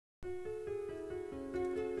What's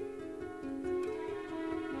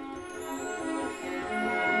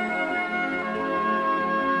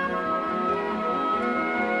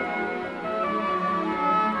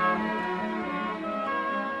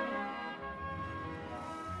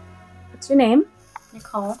your name?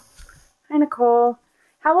 Nicole. Hi, Nicole.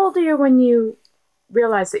 How old are you when you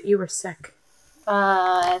realized that you were sick?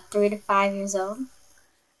 3 to 5 years old.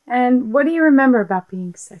 And what do you remember about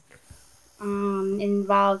being sick? It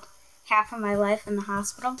involved half of my life in the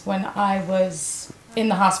hospital. When I was in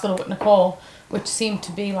the hospital with Nicole, which seemed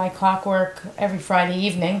to be like clockwork, every Friday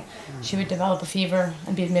evening, she would develop a fever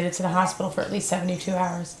and be admitted to the hospital for at least 72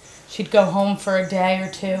 hours. She'd go home for a day or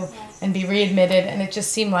two and be readmitted, and it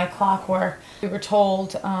just seemed like clockwork. We were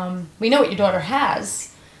told, we know what your daughter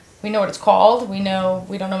has. We know what it's called. We don't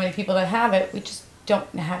know many people that have it. We just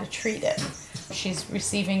don't know how to treat it. She's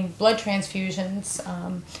receiving blood transfusions.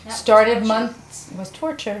 Started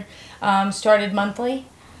monthly,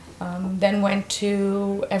 then went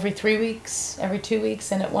to every 3 weeks, every 2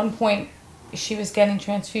 weeks, and at one point she was getting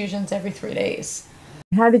transfusions every 3 days.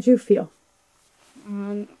 How did you feel?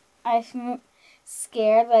 I felt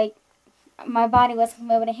scared, like my body wasn't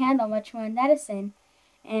able to handle much more medicine.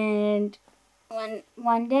 And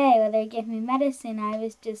one day when they gave me medicine, I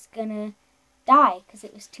was just gonna die because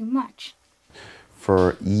it was too much.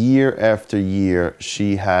 For year after year,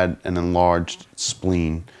 she had an enlarged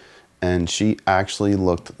spleen, and she actually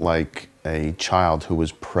looked like a child who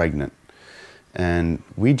was pregnant. And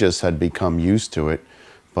we just had become used to it,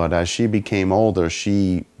 but as she became older,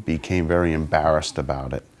 she became very embarrassed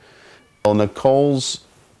about it. Well, Nicole's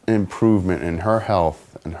improvement in her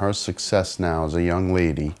health and her success now as a young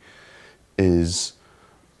lady is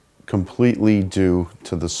completely due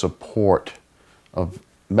to the support of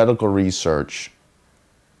medical research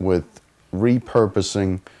with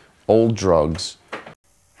repurposing old drugs.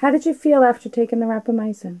 How did you feel after taking the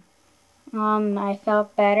Rapamycin? I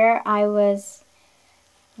felt better. I was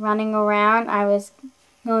running around. I was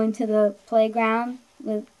going to the playground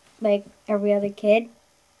with like every other kid.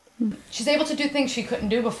 She's able to do things she couldn't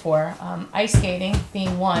do before, ice skating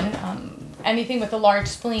being one. Anything with a large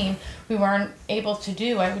spleen we weren't able to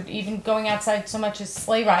do. Even going outside so much as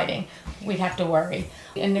sleigh riding, we'd have to worry.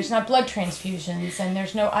 And there's not blood transfusions, and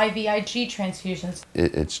there's no IVIG transfusions.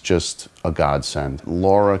 It's just a godsend.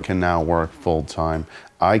 Laura can now work full-time.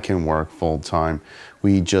 I can work full-time.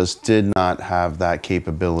 We just did not have that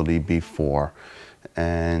capability before.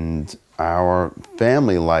 And our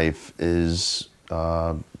family life is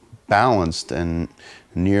balanced and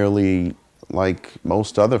nearly like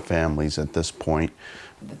most other families at this point.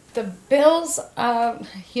 The bills,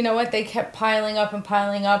 you know what, they kept piling up and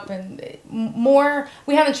piling up, and more,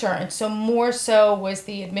 we have insurance, so more so was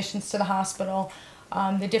the admissions to the hospital,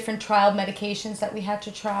 the different trial medications that we had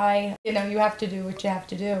to try. You know, you have to do what you have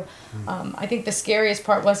to do. I think the scariest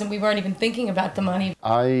part wasn't, we weren't even thinking about the money.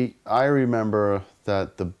 I remember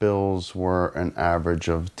that the bills were an average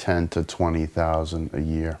of $10,000 to $20,000 a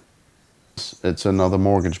year. It's another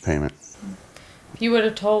mortgage payment. If you would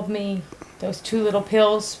have told me those 2 little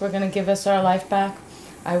pills were going to give us our life back,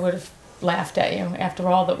 I would have laughed at you after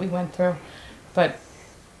all that we went through. But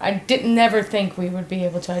I never think we would be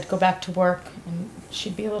able to. I'd go back to work and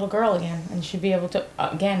she'd be a little girl again, and she'd be able to,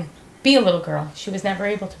 again, be a little girl. She was never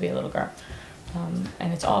able to be a little girl.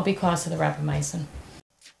 And it's all because of the Rapamycin.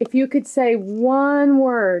 If you could say one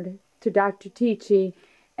word to Dr. Teachey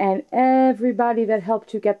and everybody that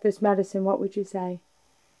helped you get this medicine, what would you say?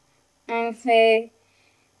 I say,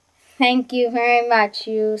 thank you very much.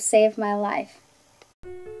 You saved my life.